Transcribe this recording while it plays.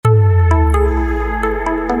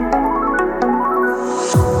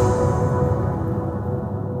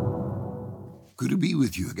to be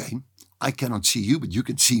with you again. I cannot see you, but you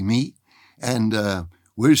can see me. And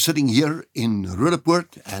we're sitting here in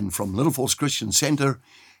Roodepoort and from Little Falls Christian Center.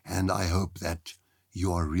 And I hope that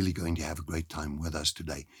you are really going to have a great time with us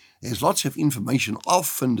today. There's lots of information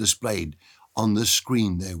often displayed on this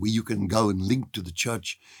screen there where you can go and link to the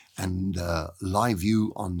church and live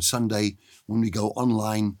view on Sunday when we go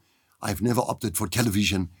online. I've never opted for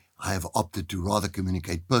television. I have opted to rather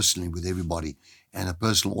communicate personally with everybody, and a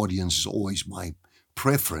personal audience is always my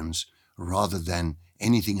preference rather than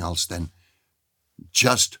anything else than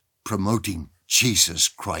just promoting Jesus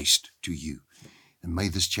Christ to you. And may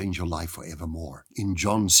this change your life forevermore. In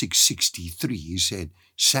John 6:63, he said,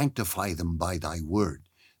 sanctify them by thy word.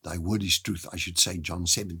 Thy word is truth. I should say John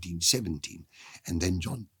 17:17. And then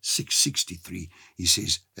John 6:63, he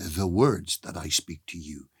says, the words that I speak to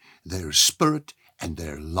you, their spirit and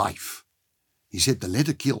their life. He said the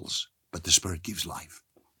letter kills, but the spirit gives life.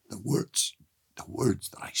 The words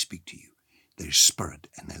that I speak to you, their spirit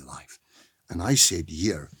and their life. And I said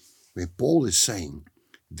here, where Paul is saying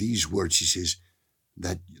these words, he says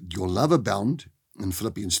that your love abound, in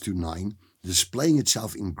Philippians 2:9, displaying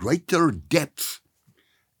itself in greater depth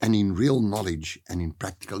and in real knowledge and in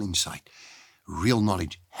practical insight. Real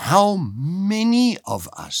knowledge. How many of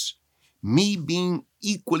us, me being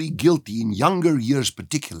equally guilty in younger years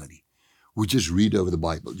particularly, would just read over the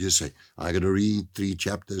Bible. Just say, I got to read 3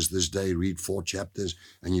 chapters this day, read 4 chapters,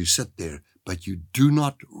 and you sit there, but you do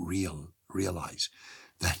not realize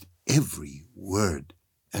that every word,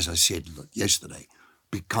 as I said yesterday,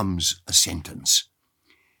 becomes a sentence.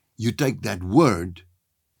 You take that word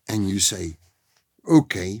and you say,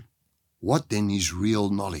 okay, what then is real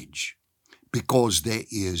knowledge? Because there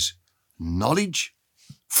is knowledge,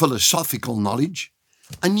 philosophical knowledge.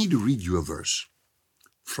 I need to read you a verse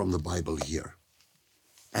from the Bible here.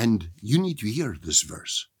 And you need to hear this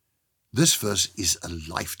verse. This verse is a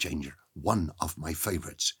life changer, one of my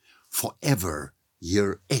favorites. Forever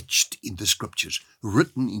here etched in the scriptures,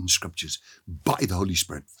 written in scriptures by the Holy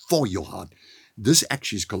Spirit for your heart. This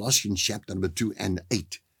actually is Colossians chapter number 2 and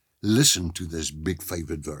 8. Listen to this big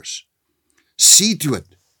favorite verse. See to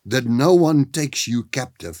it that no one takes you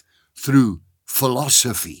captive through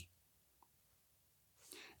philosophy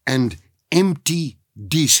and empty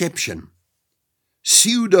deception,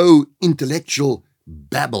 pseudo-intellectual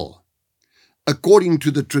babble, according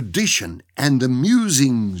to the tradition and the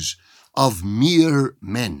musings of mere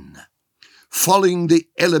men, following the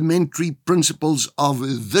elementary principles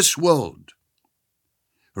of this world,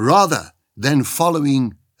 rather than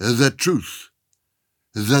following the truth,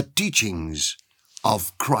 the teachings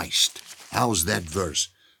of Christ. How's that verse?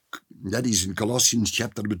 That is in Colossians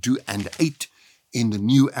chapter number 2 and 8 in the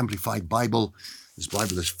New Amplified Bible. This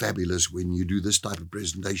Bible is fabulous when you do this type of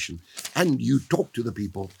presentation and you talk to the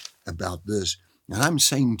people about this. And I'm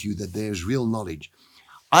saying to you that there's real knowledge.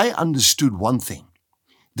 I understood one thing,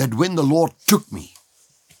 that when the Lord took me,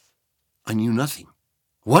 I knew nothing.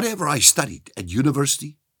 Whatever I studied at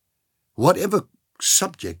university, whatever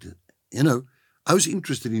subject, I was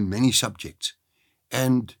interested in many subjects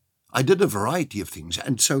and I did a variety of things.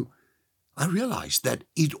 And so I realized that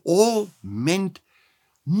it all meant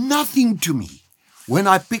nothing to me. When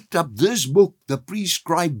I picked up this book, the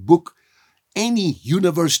prescribed book, any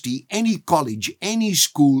university, any college, any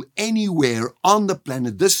school, anywhere on the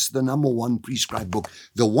planet, this is the number one prescribed book.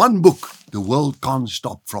 The one book the world can't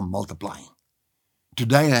stop from multiplying.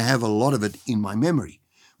 Today I have a lot of it in my memory.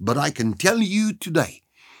 But I can tell you today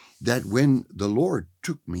that when the Lord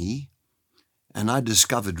took me and I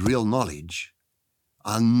discovered real knowledge,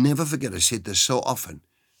 I'll never forget, I said this so often,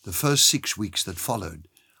 the first 6 weeks that followed,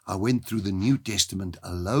 I went through the New Testament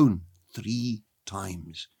alone 3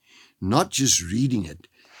 times. Not just reading it,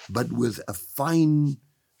 but with a fine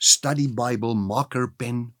study Bible marker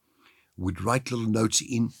pen, would write little notes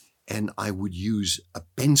in, and I would use a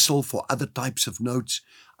pencil for other types of notes.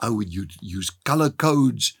 I would use color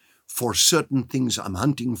codes for certain things I'm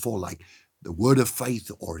hunting for, like the word of faith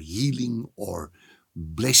or healing or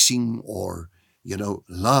blessing or,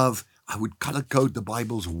 love. I would color code the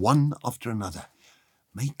Bibles one after another.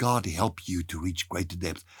 May God help you to reach greater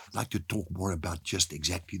depth. I'd like to talk more about just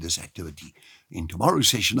exactly this activity in tomorrow's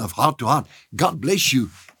session of Heart to Heart. God bless you.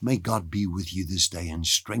 May God be with you this day and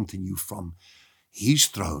strengthen you from His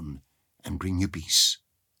throne and bring you peace.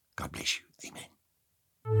 God bless you. Amen.